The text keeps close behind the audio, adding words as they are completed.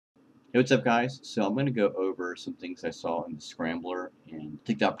Hey, what's up, guys? So I'm going to go over some things I saw in the Scrambler and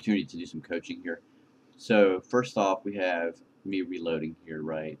take the opportunity to do some coaching here. So first off, we have me reloading here,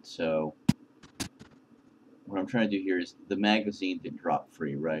 right? So what I'm trying to do here is the magazine didn't drop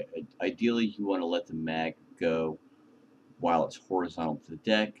free, right? Ideally, you want to let the mag go while it's horizontal to the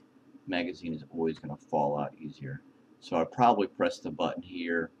deck. Magazine is always going to fall out easier. So I probably pressed the button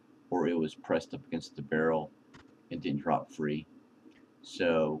here, or it was pressed up against the barrel and didn't drop free.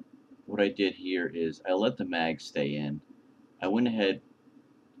 So what I did here is I let the mag stay in. I went ahead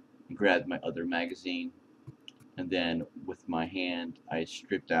and grabbed my other magazine, and then with my hand I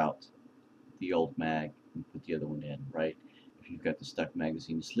stripped out the old mag and put the other one in, right? If you've got the stuck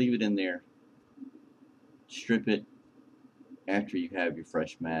magazine, just leave it in there, strip it after you have your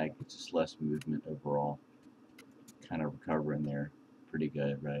fresh mag. It's just less movement overall. Kind of recover in there pretty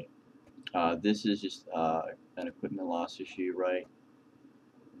good, right? This is just an equipment loss issue, right?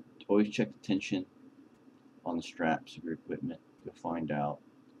 Always check the tension on the straps of your equipment. You'll find out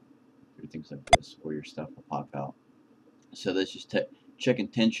through things like this where your stuff will pop out. So that's just checking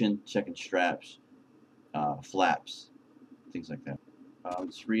tension, checking straps, flaps, things like that.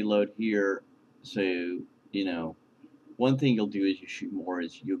 Let's reload here. So, one thing you'll do as you shoot more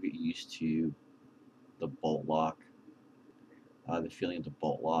is you'll get used to the bolt lock, the feeling of the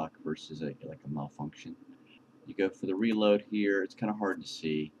bolt lock versus like a malfunction. You go for the reload here. It's kind of hard to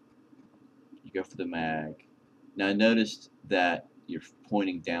see. You go for the mag. Now I noticed that you're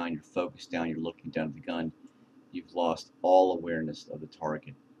pointing down, you're focused down, you're looking down at the gun. You've lost all awareness of the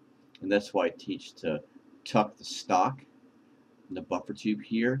target. And that's why I teach to tuck the stock in the buffer tube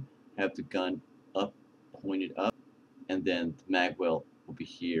here, have the gun up, pointed up, and then the mag well will be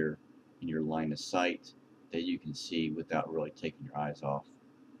here in your line of sight that you can see without really taking your eyes off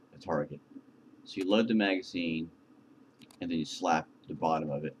the target. So you load the magazine, and then you slap the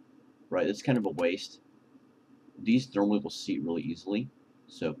bottom of it. Right, it's kind of a waste. These normally will seat really easily,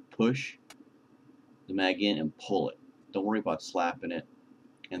 so push the mag in and pull it. Don't worry about slapping it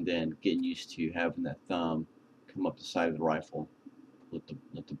and then getting used to having that thumb come up the side of the rifle, let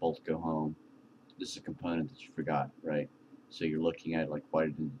the bolt go home. This is a component that you forgot, right? So you're looking at it like, why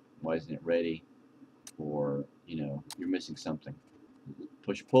isn't it ready? Or you're missing something.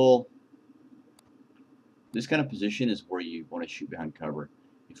 Push pull. This kind of position is where you want to shoot behind cover.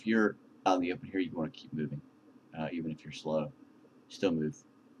 If you're out in the open here, you want to keep moving, even if you're slow. Still move.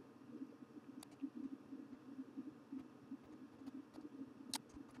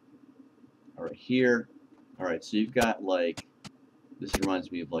 All right, here. All right, so you've got like, this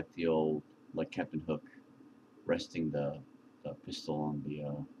reminds me of like the old, like Captain Hook resting the pistol on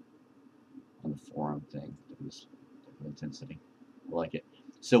the forearm thing. Look at this intensity. I like it.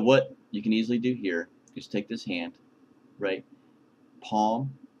 So what you can easily do here is take this hand, right,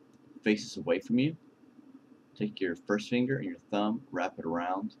 palm faces away from you. Take your first finger and your thumb, wrap it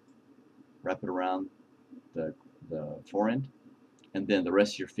around the forend, and then the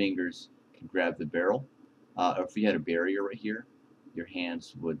rest of your fingers can grab the barrel. If you had a barrier right here, your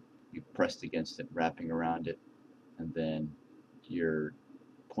hands would be pressed against it, wrapping around it, and then your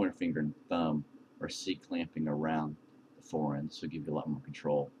pointer finger and thumb are C-clamping around the forend, so give you a lot more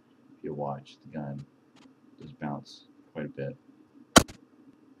control. If you watch, the gun does bounce quite a bit.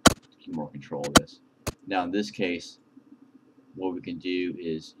 Keep more control of this. Now in this case, what we can do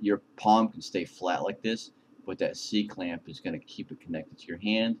is your palm can stay flat like this, but that C-clamp is going to keep it connected to your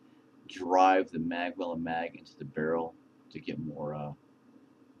hand, drive the mag well and mag into the barrel to get more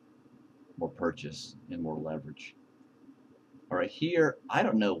purchase and more leverage. All right, here, I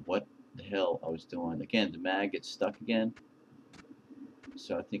don't know what the hell I was doing. Again, the mag gets stuck again.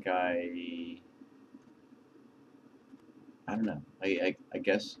 So I think I don't know. I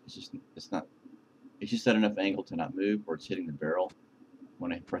guess it's just at enough angle to not move, or it's hitting the barrel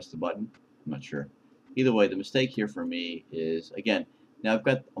when I press the button. I'm not sure. Either way, the mistake here for me is, again, now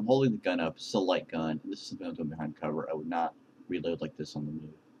I'm holding the gun up. It's a light gun. This is something I'm doing behind cover. I would not reload like this on the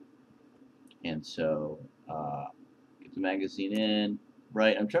move. And so, get the magazine in,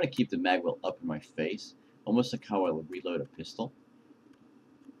 right? I'm trying to keep the mag well up in my face, almost like how I would reload a pistol.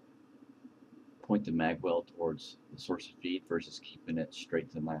 Point the mag well towards the source of feed versus keeping it straight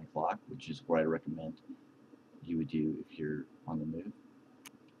to the 9 o'clock, which is what I recommend you would do if you're on the move.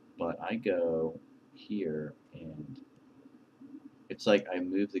 But I go here, and it's like I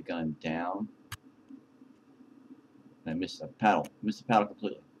move the gun down, and I miss the paddle.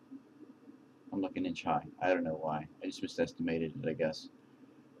 Completely. I'm like an inch high. I don't know why. I just misestimated it, I guess.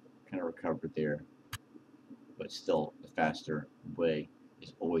 Kind of recovered there. But still, the faster way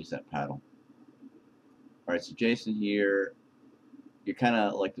is always that paddle. Alright, so Jason here, you're kind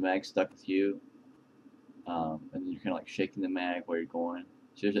of like the mag stuck with you, and then you're kind of like shaking the mag while you're going.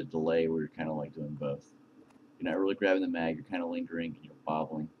 So there's a delay where you're kind of like doing both. You're not really grabbing the mag, you're kind of lingering and you're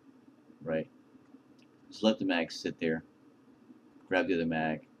bobbling, right? Just let the mag sit there. Grab the other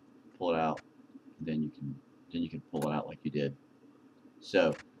mag, pull it out, and then you can pull it out like you did.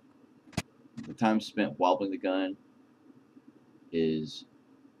 So the time spent wobbling the gun is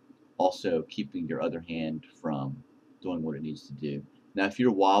also keeping your other hand from doing what it needs to do. Now, if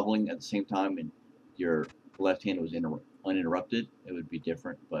you're wobbling at the same time and your left hand was uninterrupted, it would be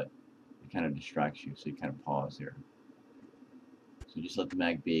different, but it kind of distracts you, so you kind of pause there. So just let the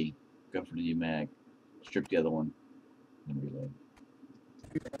mag be, go for the new mag, strip the other one, and reload.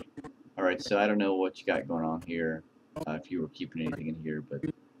 Alright, so I don't know what you got going on here, if you were keeping anything in here, but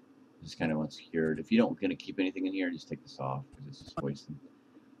this is kind of unsecured. If you don't going to keep anything in here, just take this off, because it's just wasting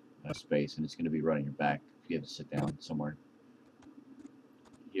space, and it's going to be running your back if you have to sit down somewhere.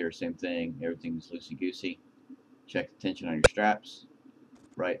 Here, same thing, everything's loosey-goosey. Check the tension on your straps,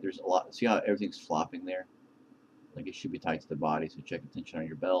 right? There's a lot, see how everything's flopping there? Like it should be tight to the body, so check the tension on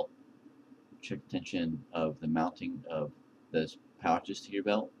your belt. Check the tension of the mounting of those pouches to your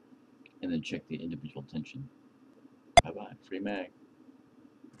belt, and then check the individual tension. Bye-bye, free mag.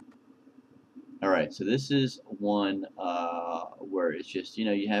 Alright, so this is one where it's just, you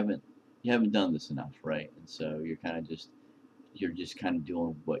know, you haven't done this enough, right? And so you're just kind of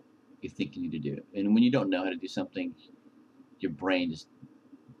doing what you think you need to do. And when you don't know how to do something, your brain just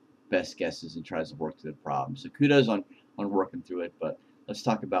best guesses and tries to work through the problem. So kudos on working through it, but let's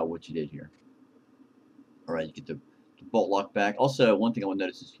talk about what you did here. Alright, you get the bolt lock back. Also, one thing I want to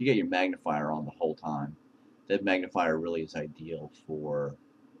notice is you get your magnifier on the whole time. That magnifier really is ideal for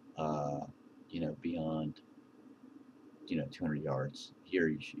you know, beyond, you know, 200 yards. Here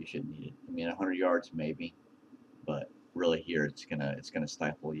you shouldn't need it. I mean, 100 yards maybe, but really here it's gonna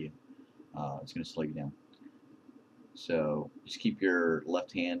stifle you. It's gonna slow you down. So just keep your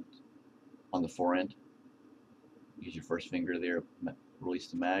left hand on the forend. Use your first finger there. Release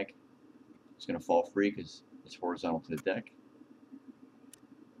the mag. It's gonna fall free because it's horizontal to the deck.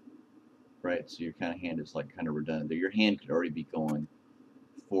 Right. So your kind of hand is like kind of redundant. Your hand could already be going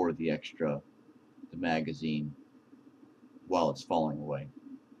for the magazine while it's falling away.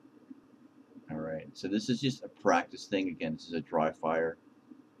 Alright, so this is just a practice thing. Again, this is a dry fire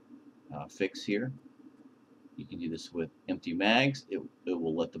fix here. You can do this with empty mags. It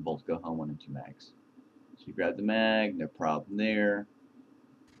will let the bolt go home on empty mags. So you grab the mag, no problem there.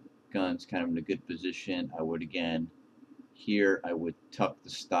 Gun's kind of in a good position. I would, again, here I would tuck the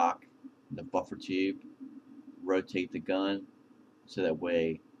stock in the buffer tube, rotate the gun, so that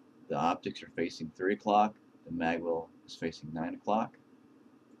way the optics are facing 3 o'clock, the mag wheel is facing 9 o'clock.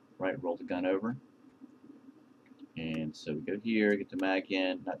 Right, roll the gun over. And so we go here, get the mag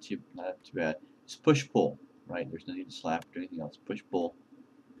in, not too bad. Just push pull, right? There's no need to slap or anything else. Push pull.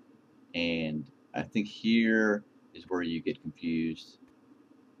 And I think here is where you get confused.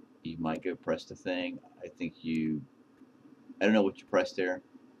 You might go press the thing. I don't know what you press there.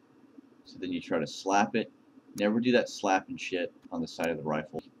 So then you try to slap it. Never do that slapping shit on the side of the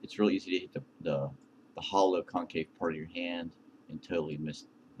rifle. It's really easy to hit the hollow concave part of your hand and totally miss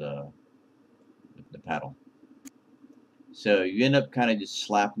the paddle. So you end up kind of just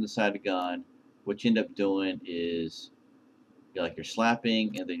slapping the side of the gun. What you end up doing is you're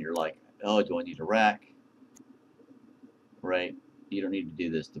slapping, and then you're like, oh, do I need a rack? Right? You don't need to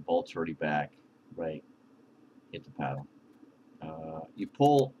do this. The bolt's already back. Right? Hit the paddle. You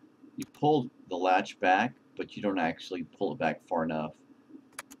pull the latch back, but you don't actually pull it back far enough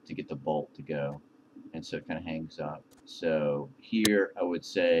to get the bolt to go, and so it kind of hangs up. So here I would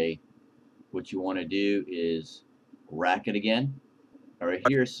say what you want to do is rack it again. All right,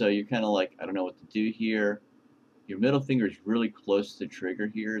 here, so you're kind of like, I don't know what to do here. Your middle finger is really close to the trigger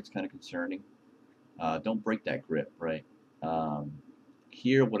here. It's kind of concerning. Don't break that grip, right?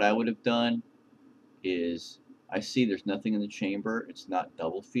 Here, what I would have done is, I see there's nothing in the chamber. It's not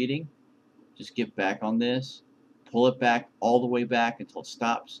double feeding. Just get back on this, pull it back all the way back until it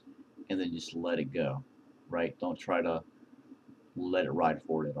stops, and then just let it go, right? Don't try to let it ride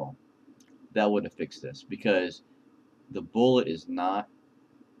forward at all. That would have fixed this, because the bullet is not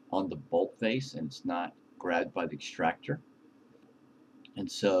on the bolt face and it's not grabbed by the extractor,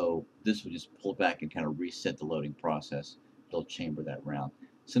 and so this would just pull back and kind of reset the loading process. It'll chamber that round.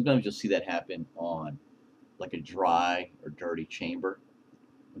 Sometimes you'll see that happen on like a dry or dirty chamber.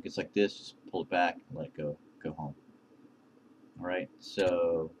 When it gets like this, just pull it back and let it go home. Alright,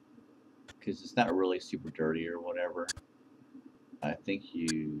 so because it's not really super dirty or whatever, I think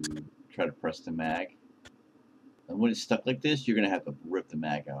you try to press the mag And when it's stuck like this, you're going to have to rip the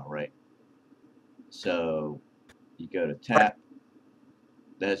mag out, right? So you go to tap.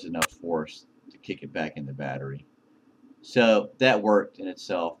 That has enough force to kick it back in the battery. So that worked in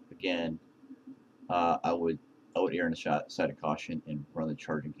itself. Again, I would err on the side of caution and run the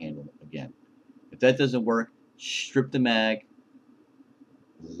charging handle again. If that doesn't work, strip the mag,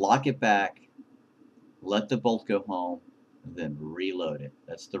 lock it back, let the bolt go home, and then reload it.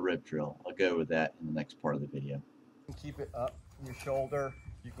 That's the rib drill. I'll go over that in the next part of the video. You can keep it up in your shoulder.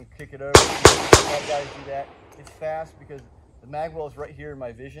 You can kick it over. A lot of guys do that. It's fast because the mag well is right here in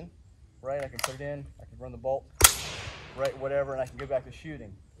my vision, right? I can put it in, I can run the bolt, right, whatever, and I can go back to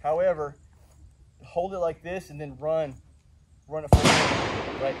shooting. However, hold it like this and then run it forward,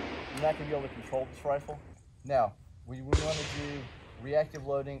 right? You're not going to be able to control this rifle. Now, we want to do reactive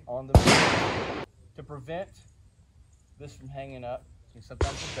loading on the move to prevent this from hanging up. And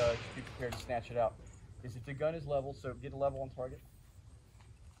sometimes it does. Be prepared to snatch it out. Is if the gun is level, so get a level on target.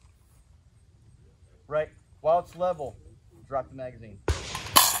 Right? While it's level, drop the magazine.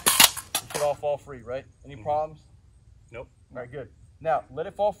 It should all fall free, right? Any problems? Nope. All right, good. Now, let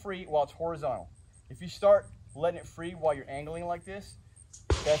it fall free while it's horizontal. If you start letting it free while you're angling like this,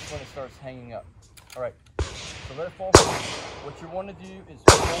 that's when it starts hanging up. All right, so let it fall free. What you want to do is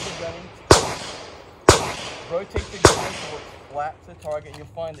hold the gun in, rotate the gun so it's flat to the target, and you'll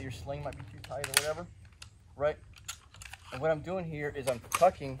find that your sling might be too tight or whatever, right? And what I'm doing here is I'm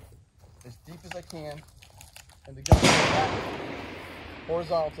tucking as deep as I can, and the gun is back,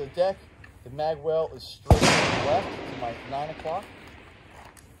 horizontal to the deck. The mag well is straight to the left to my 9 o'clock.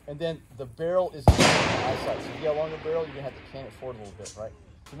 And then the barrel is on the eyesight. So if you got a longer barrel, you're going to have to can it forward a little bit, right?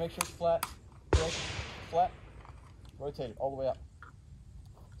 So make sure it's flat, okay? Flat, rotate it all the way up.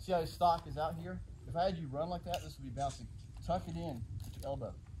 See how the stock is out here? If I had you run like that, this would be bouncing. Tuck it in at your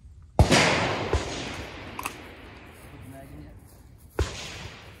elbow. Put the mag in yet?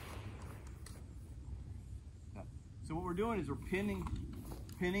 No. So what we're doing is we're pinning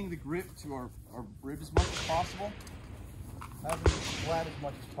the grip to our rib as much as possible, having it flat as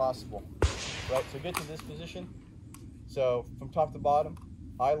much as possible. Right, so get to this position. So from top to bottom,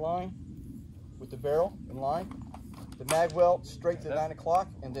 eye line with the barrel in line, the mag well straight to 9 o'clock,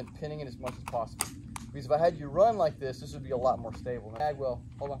 and then pinning it as much as possible. Because if I had you run like this would be a lot more stable. Mag well,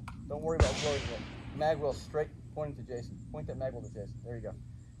 hold on, don't worry about loading it. Mag well straight, pointing to Jason. Point that mag well to Jason. There you go.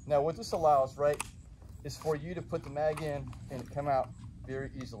 Now what this allows, right, is for you to put the mag in and come out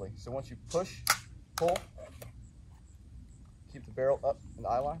very easily. So once you push, pull, keep the barrel up in the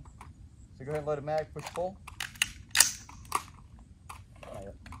eye line. So go ahead and load a mag, push, pull.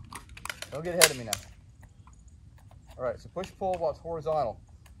 Don't get ahead of me now. All right, so push, pull while it's horizontal.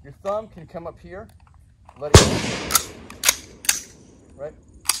 Your thumb can come up here, let it go. Right?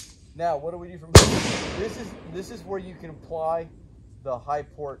 Now, what do we do from here? This is where you can apply the high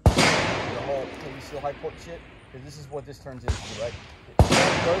port, the whole, you see the high port shit? Because this is what this turns into, right?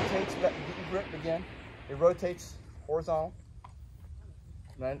 It rotates, get your grip again. It rotates horizontal,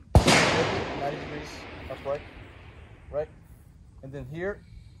 90 degrees upright, right? And then here,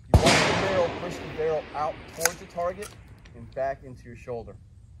 you watch the barrel, push the barrel out towards the target and back into your shoulder.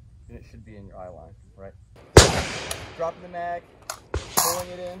 And it should be in your eye line, right? Dropping the mag, pulling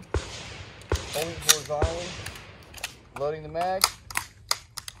it in, holding it horizontally, loading the mag,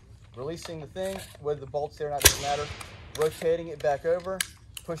 releasing the thing, whether the bolt's there or not doesn't matter, rotating it back over,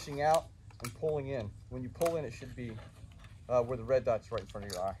 pushing out, and pulling in. When you pull in, it should be where the red dot's right in front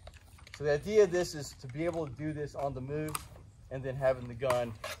of your eye. So the idea of this is to be able to do this on the move and then having the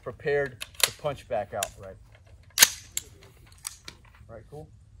gun prepared to punch back out, right? All right, cool?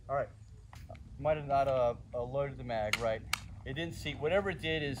 All right. Might have not loaded the mag, right? It didn't see, whatever it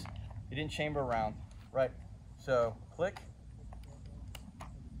did is it didn't chamber around, right? So click.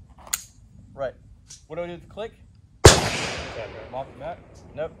 Right. What do I do with the click? Tap right. Lock that?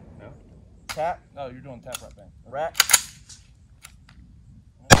 Nope. No. Tap. No, you're doing tap right bang. Rack.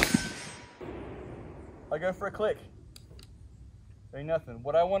 I go for a click. There ain't nothing.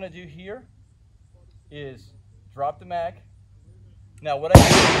 What I want to do here is drop the mag. Now what I do,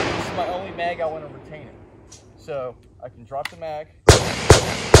 this is my only mag, I want to retain it. So I can drop the mag,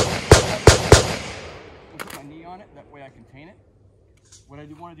 put my knee on it, that way I contain it. What I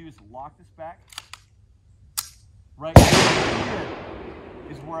do want to do is lock this back. Right here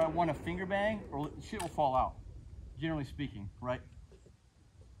is where I want to finger bang, or shit will fall out, generally speaking, right?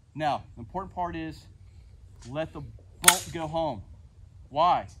 Now, the important part is let the bolt go home.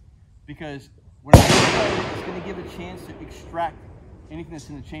 Why? Because when I reload it, it's going to give a chance to extract anything that's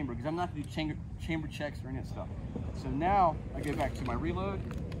in the chamber, because I'm not going to do chamber checks or any of that stuff. So now I go back to my reload,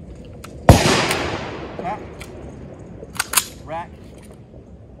 tap, rack.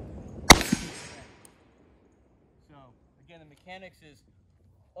 So again, the mechanics is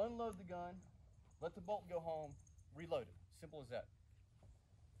unload the gun, let the bolt go home, reload it. Simple as that.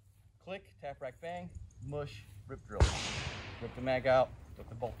 Click, tap, rack, bang, mush, rip drill. Rip the mag out, let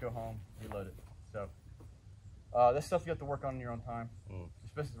the bolt go home, reload it. So that's stuff you have to work on in your own time. You're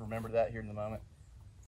supposed to remember that here in the moment.